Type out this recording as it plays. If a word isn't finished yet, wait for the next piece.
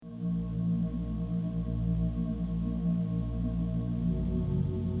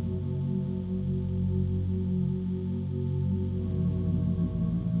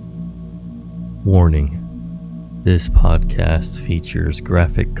Warning: this podcast features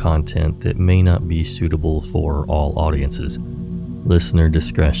graphic content that may not be suitable for all audiences. Listener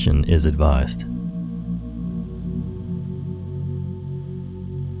discretion is advised.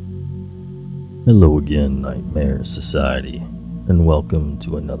 Hello again, Nightmare Society, and welcome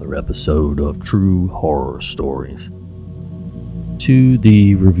to another episode of True Horror Stories. To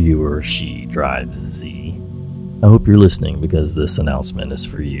the reviewer, She Drives Z, I hope you're listening because this announcement is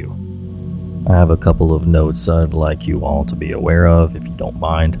for you. I have a couple of notes I'd like you all to be aware of, if you don't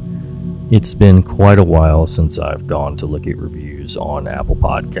mind. It's been quite a while since I've gone to look at reviews on Apple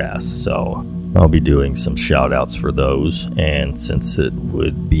Podcasts, so I'll be doing some shout-outs for those, and since it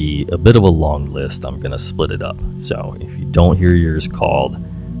would be a bit of a long list, I'm going to split it up. So if you don't hear yours called,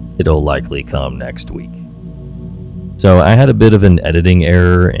 it'll likely come next week. So I had a bit of an editing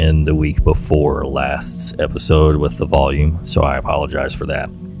error in the week before last's episode with the volume, so I apologize for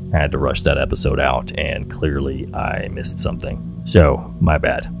that. I had to rush that episode out, and clearly I missed something. So, my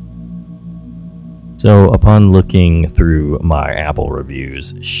bad. So, upon looking through my Apple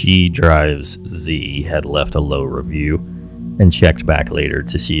reviews, She Drives Z had left a low review, and checked back later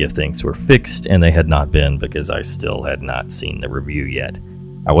to see if things were fixed, and they had not been because I still had not seen the review yet.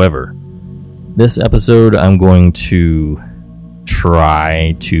 However, this episode I'm going to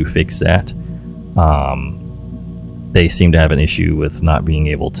try to fix that. They seem to have an issue with not being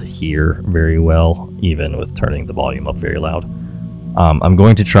able to hear very well, even with turning the volume up very loud. I'm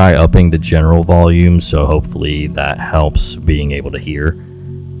going to try upping the general volume, so hopefully that helps being able to hear.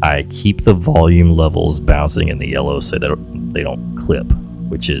 I keep the volume levels bouncing in the yellow so that they don't clip,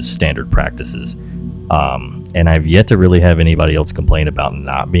 which is standard practices. And I've yet to really have anybody else complain about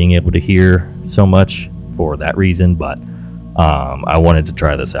not being able to hear so much for that reason, but I wanted to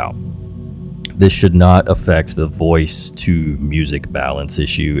try this out. This should not affect the voice to music balance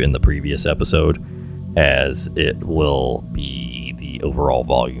issue in the previous episode, as it will be the overall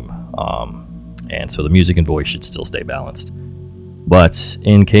volume. And so the music and voice should still stay balanced. But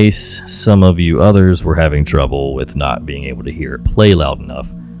in case some of you others were having trouble with not being able to hear it play loud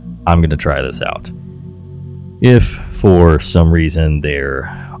enough, I'm going to try this out. If for some reason there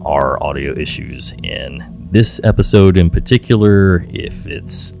are audio issues in this episode in particular, if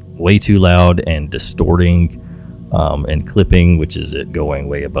it's way too loud and distorting and clipping, which is it going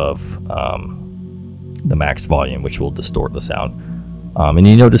way above the max volume, which will distort the sound, and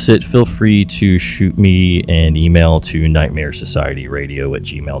you notice it, feel free to shoot me an email to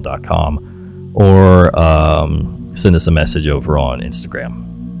nightmaresociety@gmail.com or send us a message over on Instagram.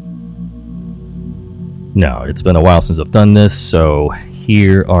 Now, it's been a while since I've done this, so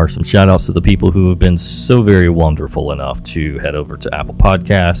here are some shout outs to the people who have been so very wonderful enough to head over to Apple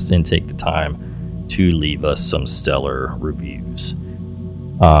Podcasts and take the time to leave us some stellar reviews.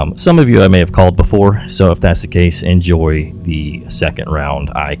 Some of you I may have called before, so if that's the case, enjoy the second round.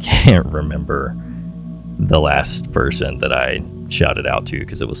 I can't remember the last person that I shouted out to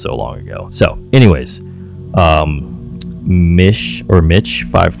because it was so long ago. So, anyways, Mitch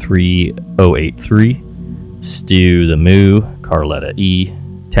 53083, Stu the Moo, Carletta E,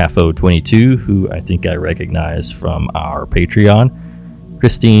 Taffo22, who I think I recognize from our Patreon,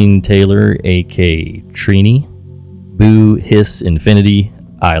 Christine Taylor, A.K. Trini, Boo Hiss Infinity,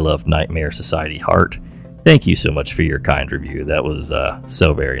 I Love Nightmare Society Heart. Thank you so much for your kind review. That was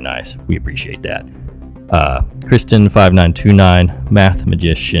so very nice. We appreciate that. Kristen5929, Math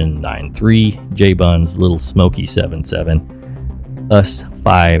Magician 93, J Buns, Little Smoky 77, Us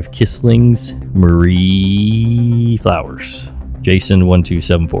 5 Kisslings, Marie Flowers, Jason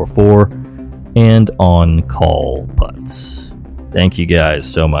 12744, and On Call Putts. Thank you guys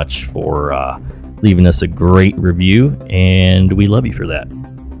so much for leaving us a great review, and we love you for that.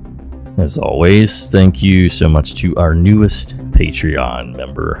 As always, thank you so much to our newest Patreon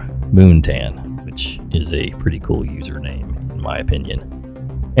member, Moontan, which is a pretty cool username in my opinion.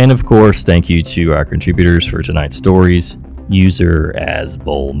 And of course, thank you to our contributors for tonight's stories: User as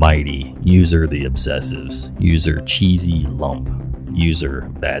Bull Mighty, User the Obsessives, User Cheesy Lump, User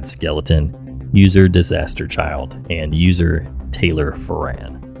Bad Skeleton, User Disaster Child, and User Taylor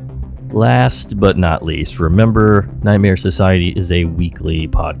Ferran. Last but not least, remember, Nightmare Society is a weekly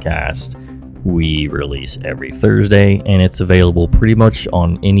podcast. We release every Thursday, and it's available pretty much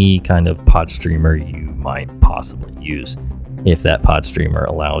on any kind of pod streamer you might possibly use. If that pod streamer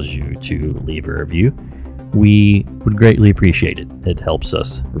allows you to leave a review, we would greatly appreciate it. It helps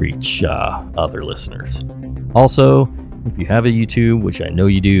us reach other listeners. Also, if you have a YouTube, which I know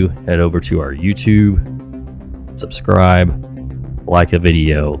you do, head over to our YouTube, subscribe, like a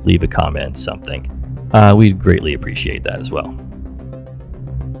video, leave a comment, something. We'd greatly appreciate that as well.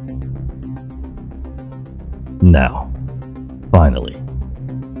 Now, finally,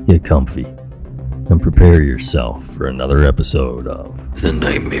 get comfy and prepare yourself for another episode of The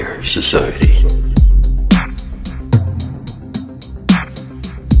Nightmare Society.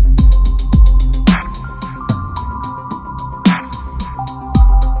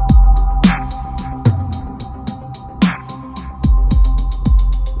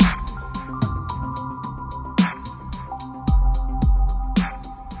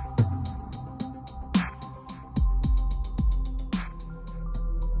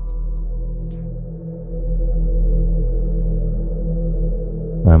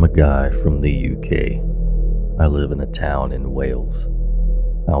 I'm a guy from the UK. I live in a town in Wales,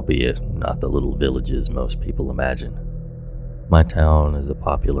 albeit not the little villages most people imagine. My town is a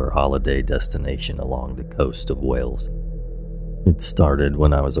popular holiday destination along the coast of Wales. It started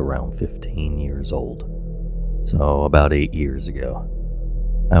when I was around 15 years old, so about 8 years ago.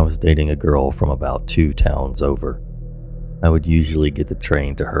 I was dating a girl from about 2 towns over. I would usually get the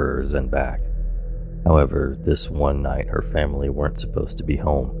train to hers and back. However, this one night her family weren't supposed to be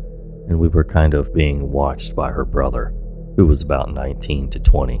home, and we were kind of being watched by her brother, who was about 19 to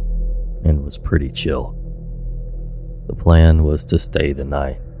 20, and was pretty chill. The plan was to stay the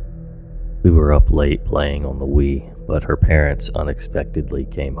night. We were up late playing on the Wii, but her parents unexpectedly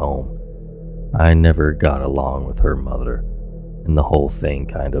came home. I never got along with her mother, and the whole thing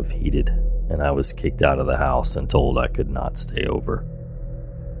kind of heated, and I was kicked out of the house and told I could not stay over.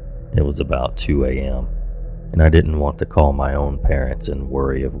 It was about 2 a.m., and I didn't want to call my own parents and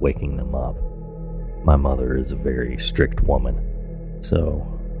worry of waking them up. My mother is a very strict woman, so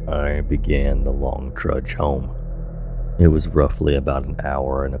I began the long trudge home. It was roughly about an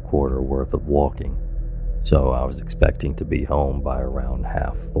hour and a quarter worth of walking, so I was expecting to be home by around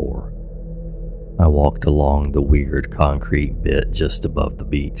 3:30. I walked along the weird concrete bit just above the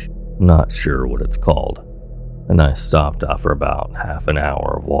beach, not sure what it's called, and I stopped after about half an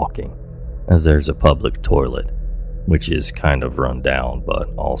hour of walking, as there's a public toilet, which is kind of run down but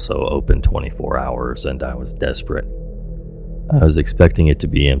also open 24 hours, and I was desperate. I was expecting it to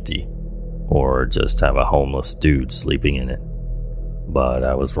be empty, or just have a homeless dude sleeping in it, but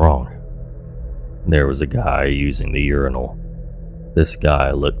I was wrong. There was a guy using the urinal. This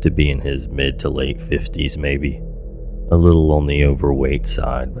guy looked to be in his mid to late 50s maybe, a little on the overweight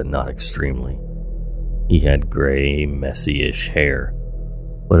side but not extremely. He had gray, messy-ish hair,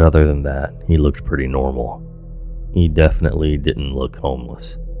 but other than that, he looked pretty normal. He definitely didn't look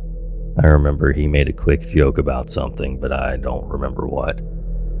homeless. I remember he made a quick joke about something, but I don't remember what.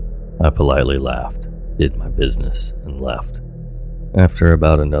 I politely laughed, did my business, and left. After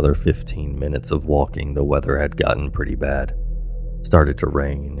about another 15 minutes of walking, the weather had gotten pretty bad. It started to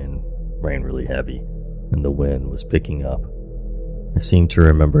rain, and rain really heavy, and the wind was picking up. I seem to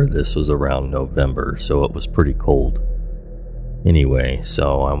remember this was around November, so it was pretty cold. Anyway,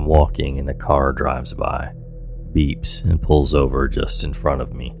 so I'm walking and a car drives by, beeps, and pulls over just in front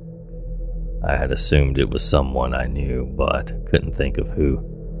of me. I had assumed it was someone I knew, but couldn't think of who.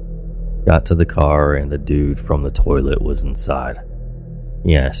 Got to the car and the dude from the toilet was inside.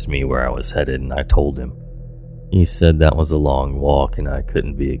 He asked me where I was headed and I told him. He said that was a long walk and I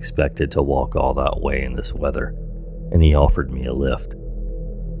couldn't be expected to walk all that way in this weather, and he offered me a lift.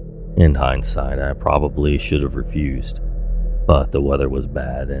 In hindsight, I probably should have refused, but the weather was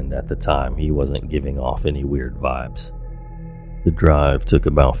bad and at the time he wasn't giving off any weird vibes. The drive took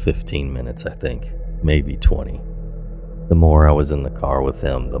about 15 minutes, I think, maybe 20. The more I was in the car with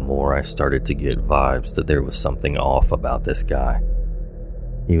him, the more I started to get vibes that there was something off about this guy.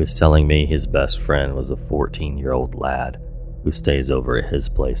 He was telling me his best friend was a 14-year-old lad who stays over at his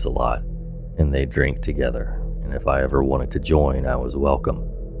place a lot, and they drink together. And if I ever wanted to join, I was welcome.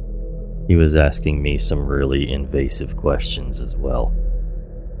 He was asking me some really invasive questions as well.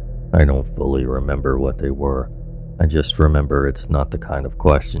 I don't fully remember what they were. I just remember it's not the kind of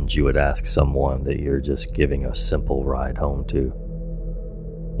questions you would ask someone that you're just giving a simple ride home to.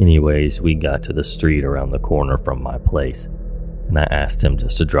 Anyways, we got to the street around the corner from my place, and I asked him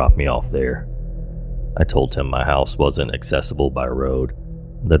just to drop me off there. I told him my house wasn't accessible by road,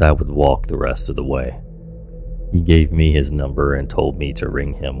 that I would walk the rest of the way. He gave me his number and told me to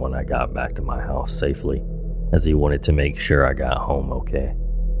ring him when I got back to my house safely, as he wanted to make sure I got home okay.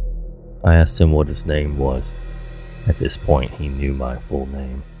 I asked him what his name was. At this point, he knew my full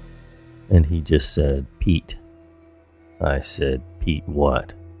name, and he just said, Pete. I said, Pete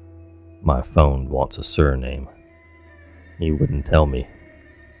what? My phone wants a surname. He wouldn't tell me.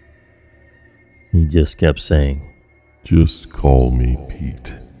 He just kept saying, Just call me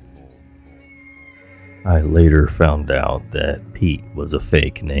Pete. I later found out that Pete was a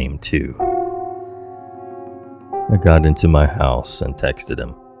fake name too. I got into my house and texted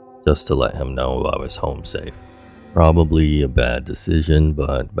him, just to let him know I was home safe. Probably a bad decision,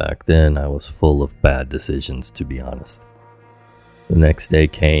 but back then I was full of bad decisions, to be honest. The next day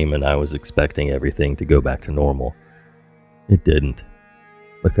came and I was expecting everything to go back to normal. It didn't,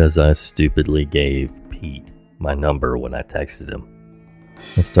 because I stupidly gave Pete my number when I texted him.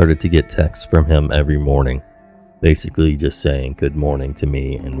 I started to get texts from him every morning, basically just saying good morning to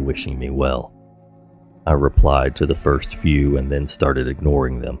me and wishing me well. I replied to the first few and then started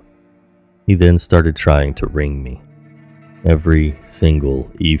ignoring them. He then started trying to ring me. Every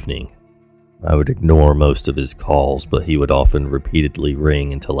single evening, I would ignore most of his calls, but he would often repeatedly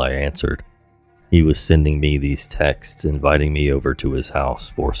ring until I answered. He was sending me these texts, inviting me over to his house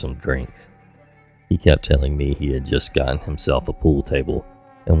for some drinks. He kept telling me he had just gotten himself a pool table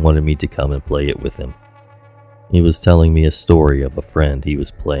and wanted me to come and play it with him. He was telling me a story of a friend he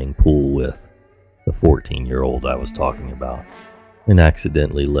was playing pool with, the 14-year-old I was talking about, and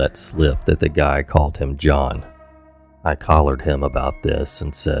accidentally let slip that the guy called him John. I collared him about this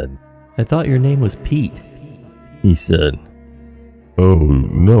and said, I thought your name was Pete. He said, Oh,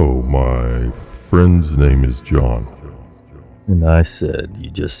 no, my friend's name is John. And I said,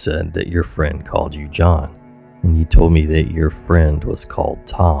 you just said that your friend called you John, and you told me that your friend was called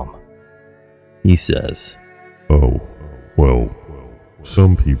Tom. He says, Oh, well,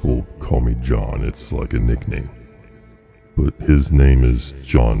 some people call me John. It's like a nickname. But his name is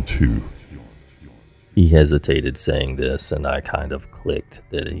John too. He hesitated saying this, and I kind of clicked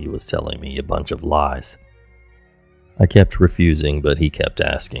that he was telling me a bunch of lies. I kept refusing, but he kept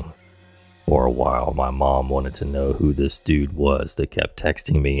asking. For a while, my mom wanted to know who this dude was that kept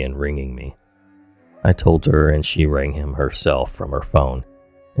texting me and ringing me. I told her, and she rang him herself from her phone,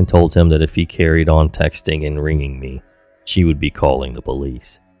 and told him that if he carried on texting and ringing me, she would be calling the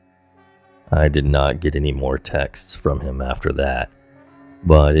police. I did not get any more texts from him after that,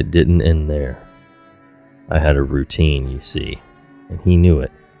 but it didn't end there. I had a routine, you see, and he knew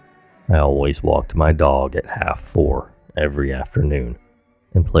it. I always walked my dog at 3:30 every afternoon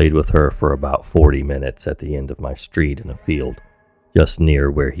and played with her for about 40 minutes at the end of my street in a field, just near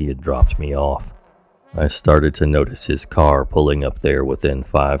where he had dropped me off. I started to notice his car pulling up there within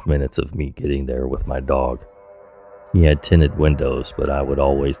 5 minutes of me getting there with my dog. He had tinted windows, but I would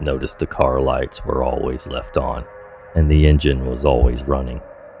always notice the car lights were always left on, and the engine was always running.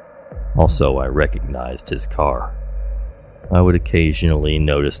 Also, I recognized his car. I would occasionally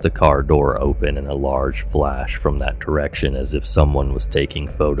notice the car door open and a large flash from that direction as if someone was taking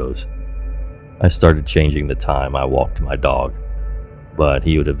photos. I started changing the time I walked my dog, but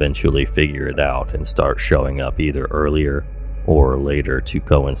he would eventually figure it out and start showing up either earlier or later to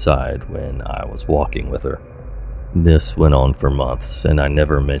coincide when I was walking with her. This went on for months, and I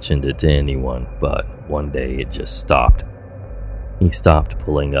never mentioned it to anyone, but one day it just stopped. He stopped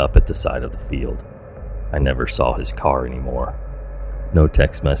pulling up at the side of the field. I never saw his car anymore. No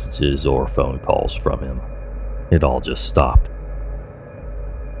text messages or phone calls from him. It all just stopped.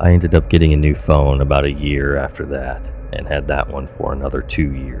 I ended up getting a new phone about a year after that, and had that one for another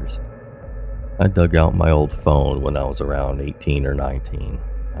 2 years. I dug out my old phone when I was around 18 or 19,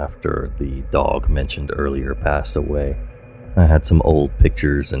 after the dog mentioned earlier passed away. I had some old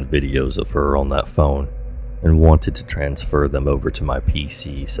pictures and videos of her on that phone, and wanted to transfer them over to my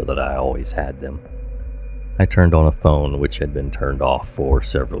PC so that I always had them. I turned on a phone which had been turned off for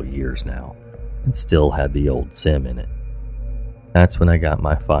several years now, and still had the old SIM in it. That's when I got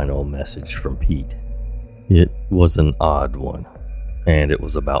my final message from Pete. It was an odd one, and it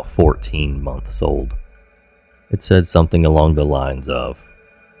was about 14 months old. It said something along the lines of,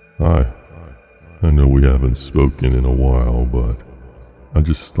 Hi, I know we haven't spoken in a while, but I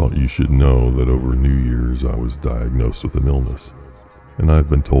just thought you should know that over New Year's I was diagnosed with an illness, and I've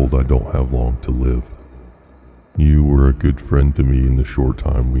been told I don't have long to live. You were a good friend to me in the short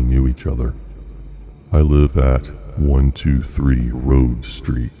time we knew each other. I live at 123 Road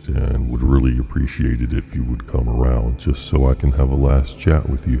Street and would really appreciate it if you would come around just so I can have a last chat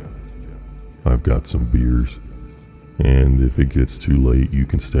with you. I've got some beers, and if it gets too late, you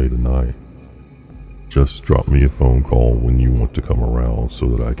can stay the night. Just drop me a phone call when you want to come around so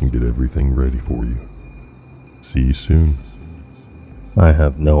that I can get everything ready for you. See you soon. I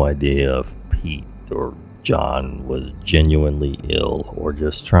have no idea if Pete or John was genuinely ill or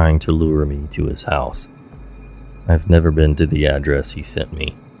just trying to lure me to his house. I've never been to the address he sent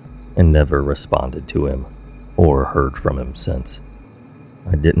me, and never responded to him or heard from him since.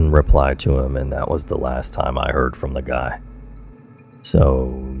 I didn't reply to him, and that was the last time I heard from the guy.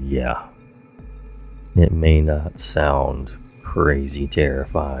 So, yeah. It may not sound crazy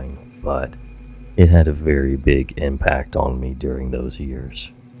terrifying, but It had a very big impact on me during those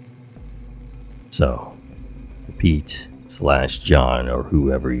years. So, Pete/John, or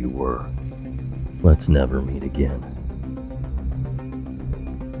whoever you were, let's never meet again.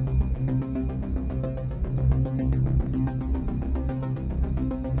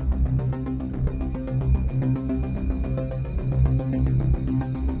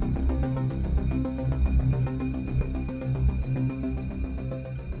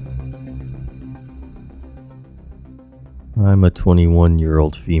 I'm a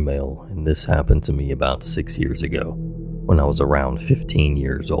 21-year-old female, and this happened to me about 6 years ago, when I was around 15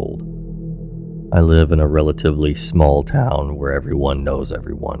 years old. I live in a relatively small town where everyone knows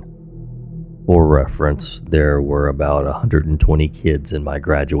everyone. For reference, there were about 120 kids in my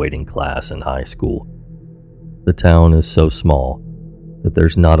graduating class in high school. The town is so small that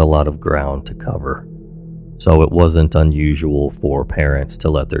there's not a lot of ground to cover, so it wasn't unusual for parents to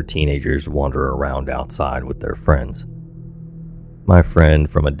let their teenagers wander around outside with their friends. My friend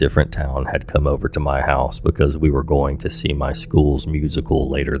from a different town had come over to my house because we were going to see my school's musical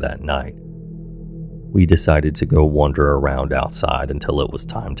later that night. We decided to go wander around outside until it was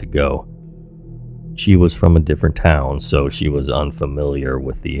time to go. She was from a different town, so she was unfamiliar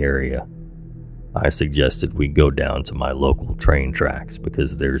with the area. I suggested we go down to my local train tracks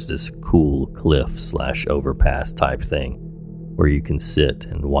because there's this cool cliff/overpass type thing where you can sit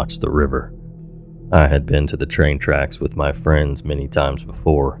and watch the river. I had been to the train tracks with my friends many times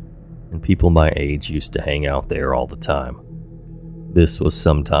before, and people my age used to hang out there all the time. This was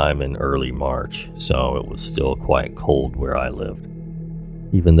sometime in early March, so it was still quite cold where I lived.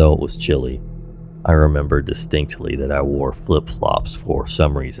 Even though it was chilly, I remember distinctly that I wore flip-flops for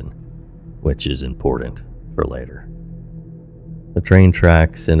some reason, which is important for later. The train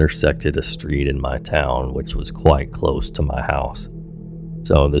tracks intersected a street in my town which was quite close to my house.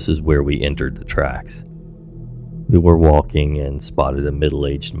 So this is where we entered the tracks. We were walking and spotted a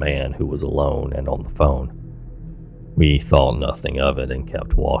middle-aged man who was alone and on the phone. We thought nothing of it and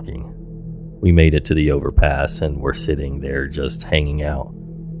kept walking. We made it to the overpass and were sitting there just hanging out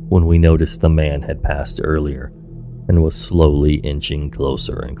when we noticed the man had passed earlier and was slowly inching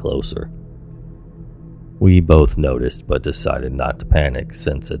closer and closer. We both noticed but decided not to panic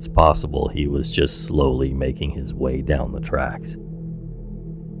since it's possible he was just slowly making his way down the tracks.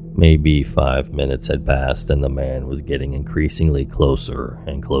 Maybe 5 minutes had passed and the man was getting increasingly closer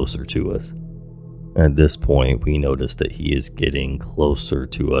and closer to us. At this point, we noticed that he is getting closer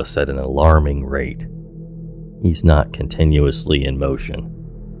to us at an alarming rate. He's not continuously in motion.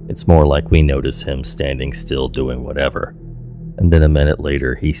 It's more like we notice him standing still doing whatever, and then a minute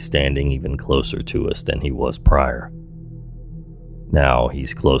later he's standing even closer to us than he was prior. Now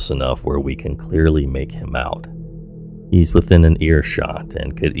he's close enough where we can clearly make him out. He's within an earshot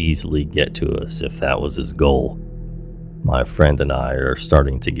and could easily get to us if that was his goal. My friend and I are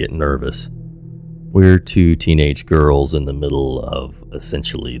starting to get nervous. We're two teenage girls in the middle of,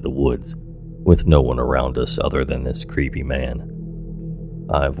 essentially, the woods, with no one around us other than this creepy man.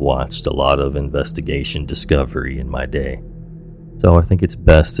 I've watched a lot of investigation Discovery in my day, so I think it's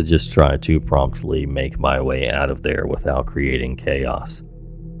best to just try to promptly make my way out of there without creating chaos.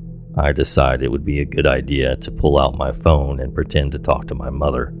 I decide it would be a good idea to pull out my phone and pretend to talk to my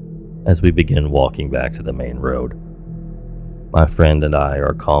mother as we begin walking back to the main road. My friend and I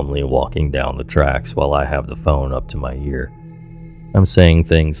are calmly walking down the tracks while I have the phone up to my ear. I'm saying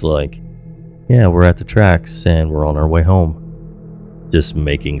things like, "Yeah, we're at the tracks and we're on our way home." Just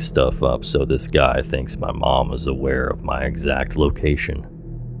making stuff up so this guy thinks my mom is aware of my exact location.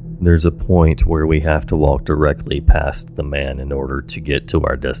 There's a point where we have to walk directly past the man in order to get to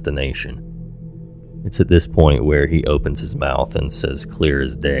our destination. It's at this point where he opens his mouth and says clear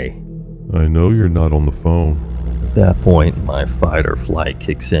as day, I know you're not on the phone. At that point, my fight or flight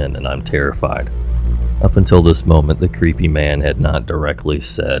kicks in and I'm terrified. Up until this moment, the creepy man had not directly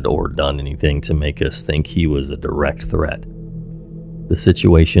said or done anything to make us think he was a direct threat. The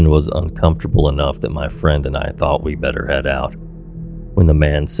situation was uncomfortable enough that my friend and I thought we better head out. When the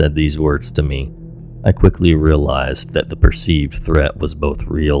man said these words to me, I quickly realized that the perceived threat was both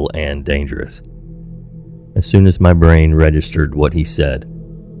real and dangerous. As soon as my brain registered what he said,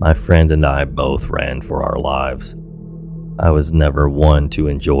 my friend and I both ran for our lives. I was never one to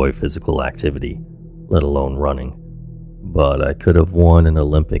enjoy physical activity, let alone running, but I could have won an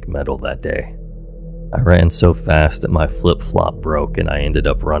Olympic medal that day. I ran so fast that my flip-flop broke and I ended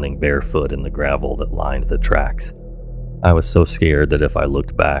up running barefoot in the gravel that lined the tracks. I was so scared that if I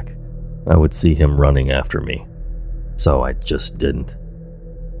looked back, I would see him running after me, so I just didn't.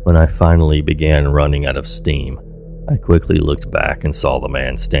 When I finally began running out of steam, I quickly looked back and saw the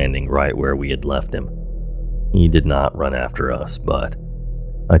man standing right where we had left him. He did not run after us, but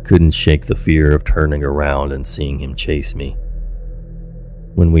I couldn't shake the fear of turning around and seeing him chase me.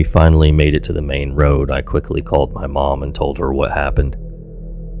 When we finally made it to the main road, I quickly called my mom and told her what happened.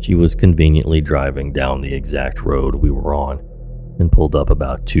 She was conveniently driving down the exact road we were on and pulled up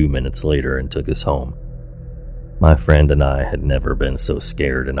about 2 minutes later and took us home. My friend and I had never been so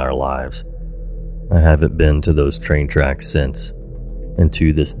scared in our lives. I haven't been to those train tracks since, and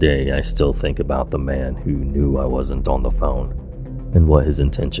to this day I still think about the man who knew I wasn't on the phone and what his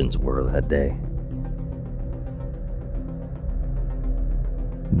intentions were that day.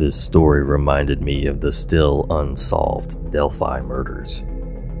 This story reminded me of the still unsolved Delphi murders.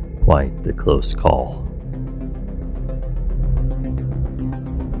 Quite the close call.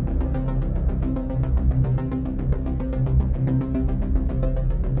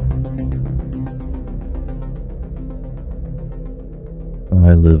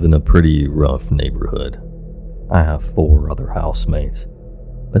 I live in a pretty rough neighborhood. I have 4 other housemates,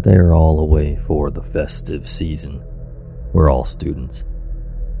 but they are all away for the festive season. We're all students.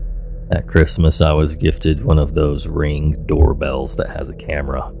 At Christmas, I was gifted one of those Ring doorbells that has a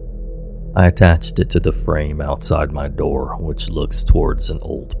camera. I attached it to the frame outside my door, which looks towards an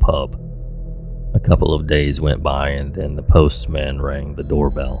old pub. A couple of days went by and then the postman rang the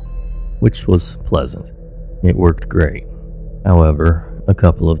doorbell, which was pleasant. It worked great. However, a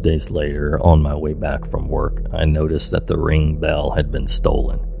couple of days later, on my way back from work, I noticed that the Ring bell had been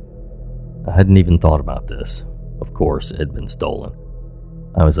stolen. I hadn't even thought about this. Of course, it had been stolen.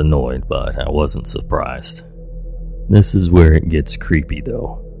 I was annoyed, but I wasn't surprised. This is where it gets creepy,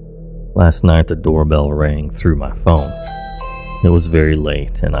 though. Last night, the doorbell rang through my phone. It was very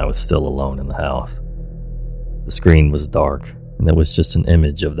late, and I was still alone in the house. The screen was dark, and it was just an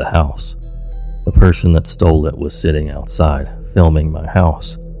image of the house. The person that stole it was sitting outside, filming my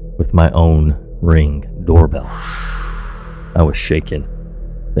house with my own Ring doorbell. I was shaken.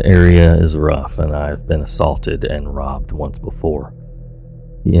 The area is rough, and I've been assaulted and robbed once before.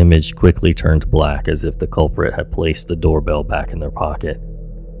 The image quickly turned black as if the culprit had placed the doorbell back in their pocket.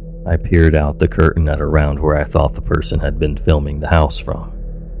 I peered out the curtain at around where I thought the person had been filming the house from,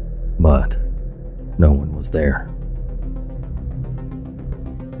 but no one was there.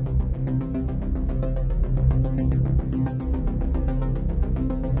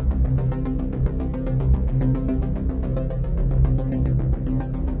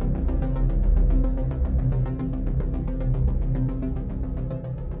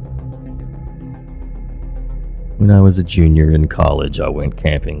 When I was a junior in college, I went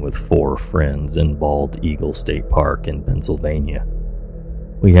camping with 4 friends in Bald Eagle State Park in Pennsylvania.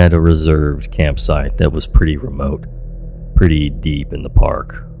 We had a reserved campsite that was pretty remote, pretty deep in the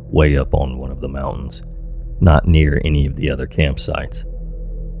park, way up on one of the mountains, not near any of the other campsites.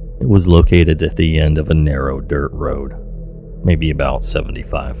 It was located at the end of a narrow dirt road, maybe about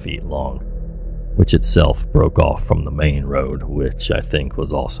 75 feet long, which itself broke off from the main road, which I think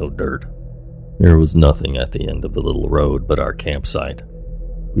was also dirt. There was nothing at the end of the little road but our campsite.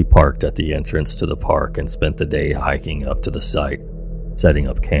 We parked at the entrance to the park and spent the day hiking up to the site, setting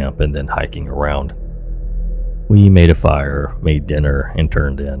up camp and then hiking around. We made a fire, made dinner, and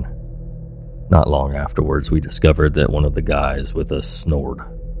turned in. Not long afterwards, we discovered that one of the guys with us snored.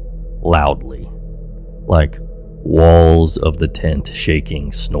 Loudly. Like walls of the tent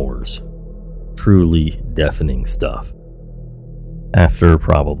shaking snores. Truly deafening stuff. After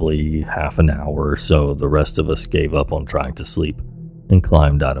probably half an hour or so, the rest of us gave up on trying to sleep and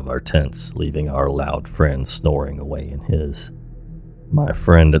climbed out of our tents, leaving our loud friend snoring away in his. My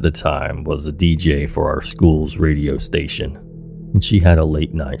friend at the time was a DJ for our school's radio station, and she had a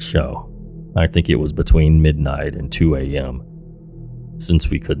late night show. I think it was between midnight and 2 a.m. Since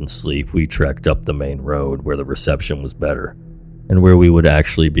we couldn't sleep, we trekked up the main road where the reception was better, and where we would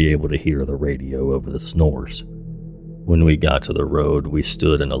actually be able to hear the radio over the snores. When we got to the road, we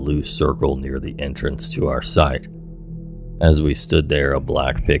stood in a loose circle near the entrance to our site. As we stood there, a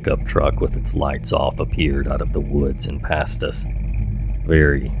black pickup truck with its lights off appeared out of the woods and passed us,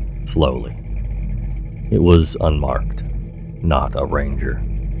 very slowly. It was unmarked, not a ranger.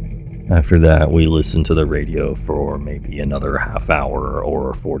 After that, we listened to the radio for maybe another half hour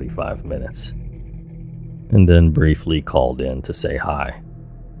or 45 minutes, and then briefly called in to say hi.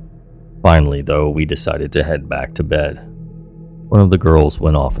 Finally, though, we decided to head back to bed. One of the girls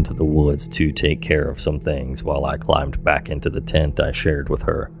went off into the woods to take care of some things while I climbed back into the tent I shared with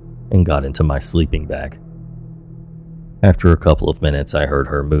her and got into my sleeping bag. After a couple of minutes, I heard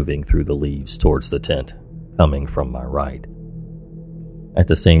her moving through the leaves towards the tent, coming from my right. At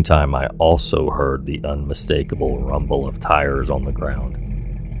the same time, I also heard the unmistakable rumble of tires on the ground.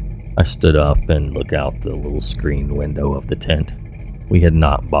 I stood up and looked out the little screened window of the tent. We had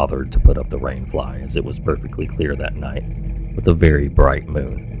not bothered to put up the rainfly, as it was perfectly clear that night, with a very bright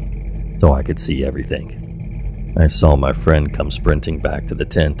moon, so I could see everything. I saw my friend come sprinting back to the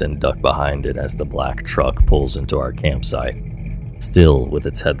tent and duck behind it as the black truck pulls into our campsite, still with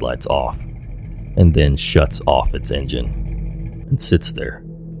its headlights off, and then shuts off its engine and sits there.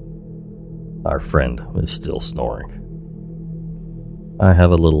 Our friend is still snoring. I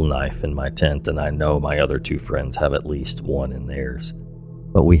have a little knife in my tent, and I know my other two friends have at least one in theirs,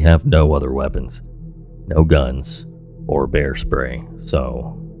 but we have no other weapons, no guns or bear spray,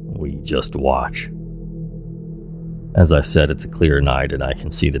 so we just watch. As I said, it's a clear night and I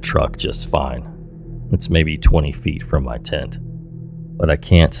can see the truck just fine. It's maybe 20 feet from my tent, but I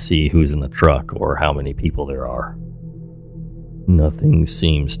can't see who's in the truck or how many people there are. Nothing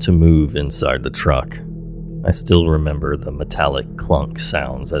seems to move inside the truck. I still remember the metallic clunk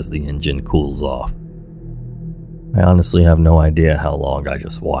sounds as the engine cools off. I honestly have no idea how long I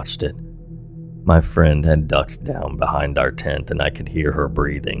just watched it. My friend had ducked down behind our tent and I could hear her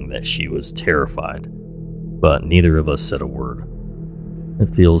breathing that she was terrified, but neither of us said a word.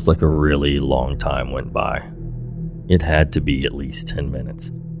 It feels like a really long time went by. It had to be at least 10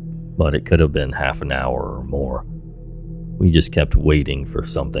 minutes, but it could have been half an hour or more. We just kept waiting for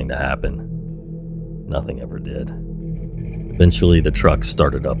something to happen. Nothing ever did. Eventually, the truck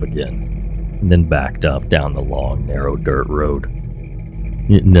started up again, and then backed up down the long, narrow dirt road.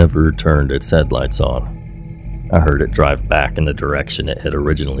 It never turned its headlights on. I heard it drive back in the direction it had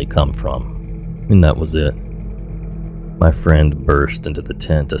originally come from, and that was it. My friend burst into the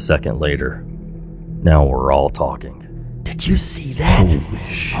tent a second later. Now we're all talking. Did you see that? Holy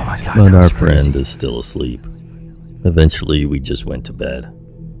shit. Oh my God, but that our was friend crazy. is still asleep. Eventually, we just went to bed.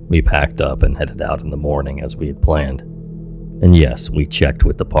 We packed up and headed out in the morning as we had planned. And yes, we checked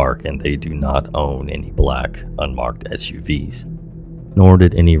with the park and they do not own any black, unmarked SUVs. Nor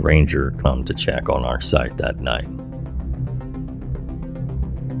did any ranger come to check on our site that night.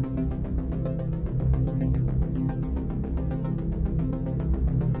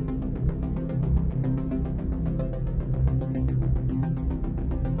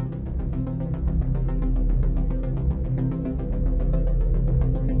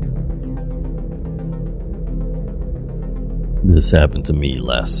 This happened to me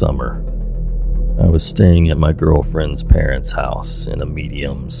last summer. I was staying at my girlfriend's parents' house in a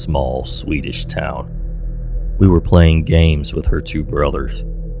medium, small Swedish town. We were playing games with her two brothers.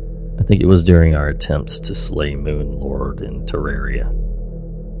 I think it was during our attempts to slay Moon Lord in Terraria.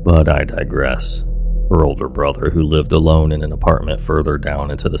 But I digress. Her older brother, who lived alone in an apartment further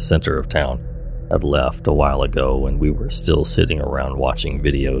down into the center of town, had left a while ago and we were still sitting around watching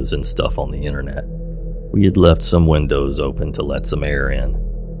videos and stuff on the internet. We had left some windows open to let some air in,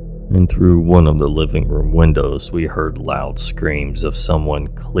 and through one of the living room windows we heard loud screams of someone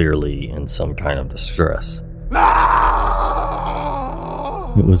clearly in some kind of distress.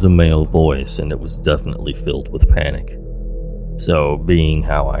 It was a male voice and it was definitely filled with panic. So, being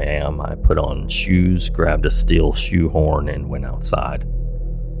how I am, I put on shoes, grabbed a steel shoehorn, and went outside.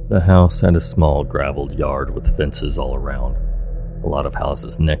 The house had a small graveled yard with fences all around. A lot of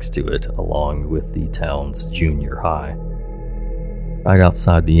houses next to it, along with the town's junior high. Right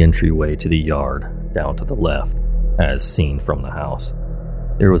outside the entryway to the yard, down to the left, as seen from the house,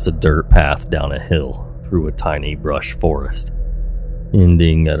 there was a dirt path down a hill through a tiny brush forest,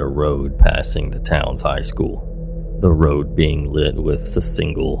 ending at a road passing the town's high school, the road being lit with a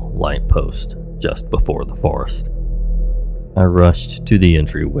single light post just before the forest. I rushed to the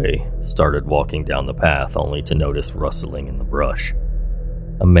entryway, started walking down the path only to notice rustling in the brush.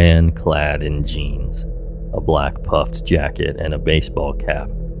 A man clad in jeans, a black puffed jacket, and a baseball cap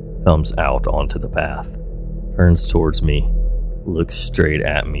comes out onto the path, turns towards me, looks straight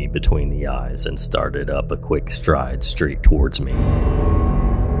at me between the eyes, and started up a quick stride straight towards me.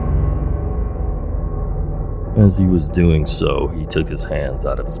 As he was doing so, he took his hands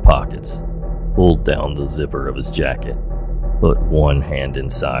out of his pockets, pulled down the zipper of his jacket, put one hand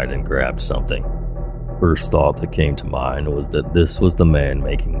inside and grabbed something. First thought that came to mind was that this was the man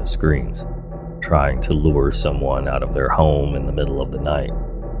making the screams, trying to lure someone out of their home in the middle of the night.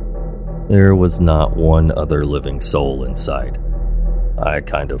 There was not one other living soul in sight. I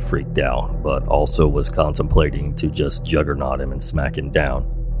kind of freaked out, but also was contemplating to just juggernaut him and smack him down,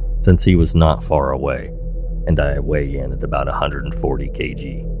 since he was not far away, and I weigh in at about 140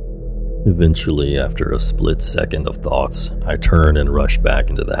 kg. Eventually, after a split second of thoughts, I turn and rush back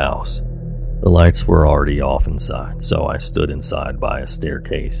into the house. The lights were already off inside, so I stood inside by a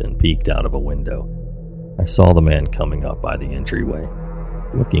staircase and peeked out of a window. I saw the man coming up by the entryway,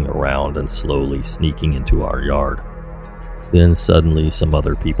 looking around and slowly sneaking into our yard. Then suddenly some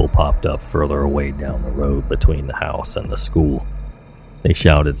other people popped up further away down the road between the house and the school. They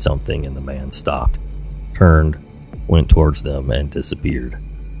shouted something and the man stopped, turned, went towards them, and disappeared.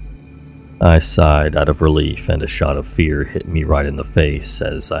 I sighed out of relief, and a shot of fear hit me right in the face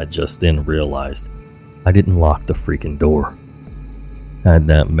as I just then realized I didn't lock the freaking door. Had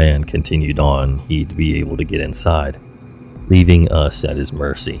that man continued on, he'd be able to get inside, leaving us at his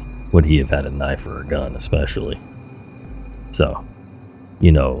mercy. Would he have had a knife or a gun, especially? So,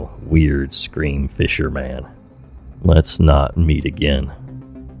 weird scream fisher man. Let's not meet again.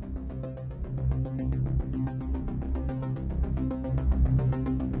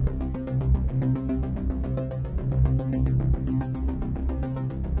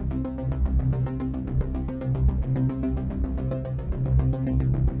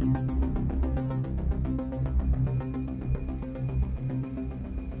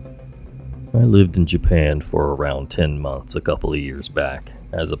 I lived in Japan for around 10 months a couple of years back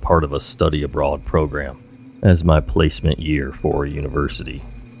as a part of a study abroad program as my placement year for university.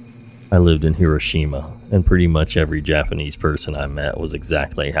 I lived in Hiroshima, and pretty much every Japanese person I met was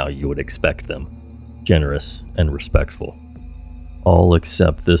exactly how you would expect them, generous and respectful. All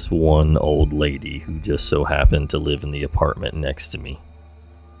except this one old lady who just so happened to live in the apartment next to me.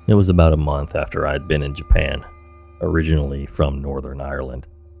 It was about a month after I'd been in Japan, originally from Northern Ireland.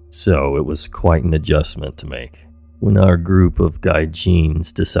 So it was quite an adjustment to make when our group of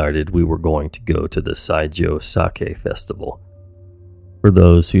gaijins decided we were going to go to the Saijo Sake Festival. For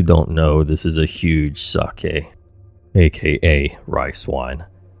those who don't know, this is a huge sake, aka rice wine,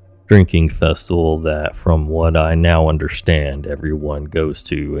 drinking festival that, from what I now understand, everyone goes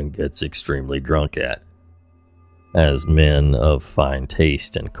to and gets extremely drunk at. As men of fine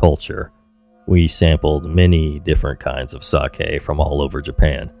taste and culture, we sampled many different kinds of sake from all over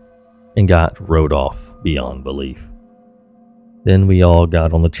Japan and got rode off beyond belief. Then we all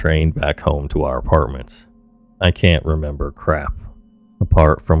got on the train back home to our apartments. I can't remember crap,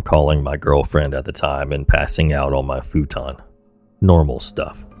 apart from calling my girlfriend at the time and passing out on my futon. Normal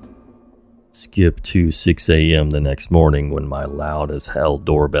stuff. Skip to 6 a.m. the next morning when my loud as hell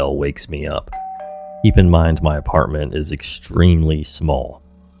doorbell wakes me up. Keep in mind my apartment is extremely small,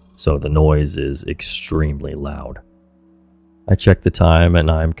 so the noise is extremely loud. I check the time and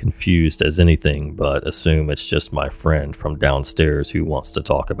I'm confused as anything, but assume it's just my friend from downstairs who wants to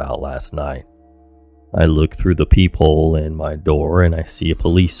talk about last night. I look through the peephole in my door and I see a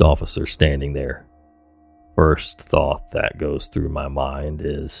police officer standing there. First thought that goes through my mind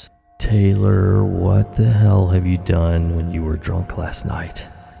is, Taylor, what the hell have you done when you were drunk last night?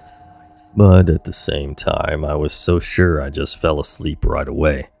 But at the same time, I was so sure I just fell asleep right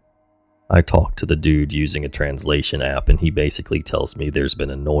away. I talked to the dude using a translation app and he basically tells me there's been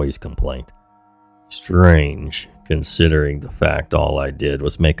a noise complaint. Strange, considering the fact all I did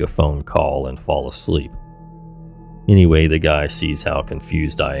was make a phone call and fall asleep. Anyway, the guy sees how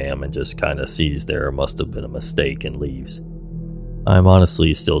confused I am and just kinda sees there must have been a mistake and leaves. I'm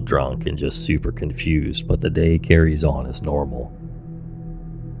honestly still drunk and just super confused, but the day carries on as normal.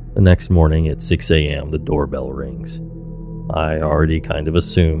 The next morning at 6 a.m. the doorbell rings. I already kind of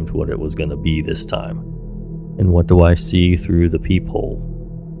assumed what it was going to be this time. And what do I see through the peephole?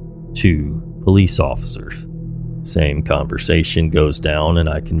 2 police officers. Same conversation goes down and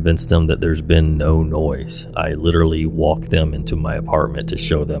I convince them that there's been no noise. I literally walk them into my apartment to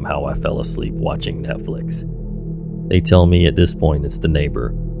show them how I fell asleep watching Netflix. They tell me at this point it's the neighbor,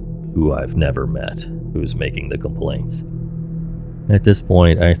 who I've never met, who's making the complaints. At this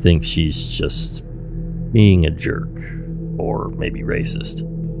point, I think she's just being a jerk. Or maybe racist.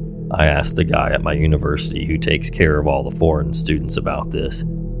 I asked the guy at my university who takes care of all the foreign students about this,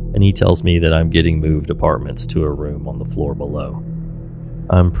 and he tells me that I'm getting moved apartments to a room on the floor below.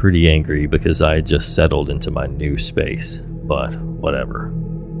 I'm pretty angry because I just settled into my new space, but whatever.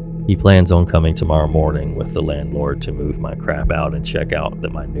 He plans on coming tomorrow morning with the landlord to move my crap out and check out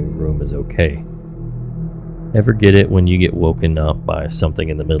that my new room is okay. Ever get it when you get woken up by something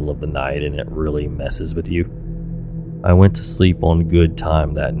in the middle of the night and it really messes with you? I went to sleep on good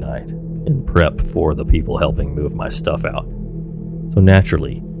time that night, in prep for the people helping move my stuff out. So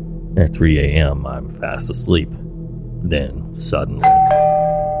naturally, at 3 a.m. I'm fast asleep. Then, suddenly...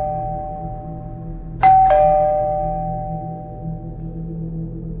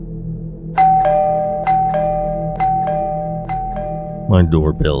 my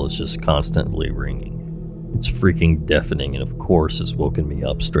doorbell is just constantly ringing. It's freaking deafening and of course has woken me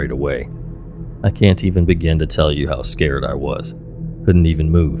up straight away. I can't even begin to tell you how scared I was. Couldn't even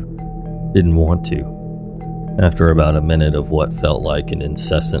move. Didn't want to. After about a minute of what felt like an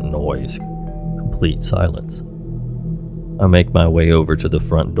incessant noise, complete silence, I make my way over to the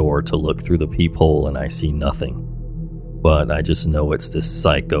front door to look through the peephole and I see nothing. But I just know it's this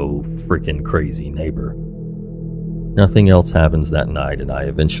psycho, freaking crazy neighbor. Nothing else happens that night and I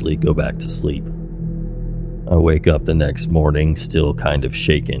eventually go back to sleep. I wake up the next morning still kind of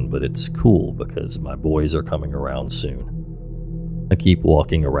shaken, but it's cool because my boys are coming around soon. I keep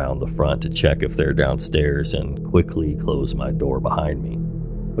walking around the front to check if they're downstairs and quickly close my door behind me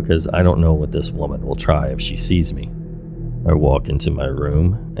because I don't know what this woman will try if she sees me. I walk into my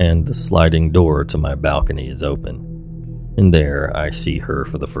room and the sliding door to my balcony is open. And there I see her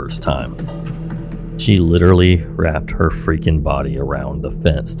for the first time. She literally wrapped her freaking body around the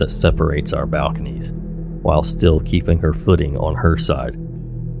fence that separates our balconies while still keeping her footing on her side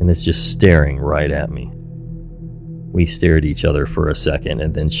and is just staring right at me. We stare at each other for a second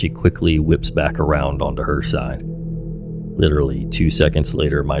and then she quickly whips back around onto her side. Literally 2 seconds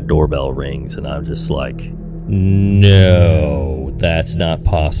later, my doorbell rings and I'm just like, no, that's not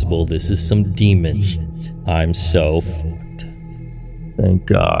possible. This is some demon shit. I'm so fucked. Thank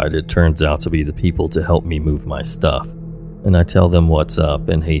God it turns out to be the people to help me move my stuff, and I tell them what's up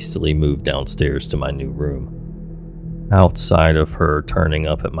and hastily move downstairs to my new room. Outside of her turning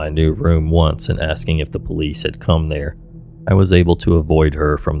up at my new room once and asking if the police had come there, I was able to avoid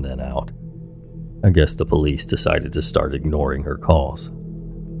her from then out. I guess the police decided to start ignoring her calls.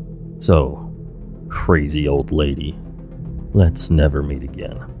 So, crazy old lady, let's never meet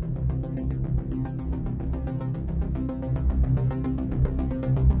again.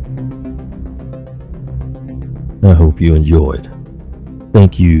 I hope you enjoyed.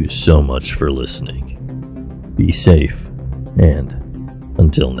 Thank you so much for listening. Be safe, and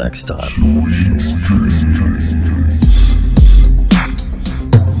until next time.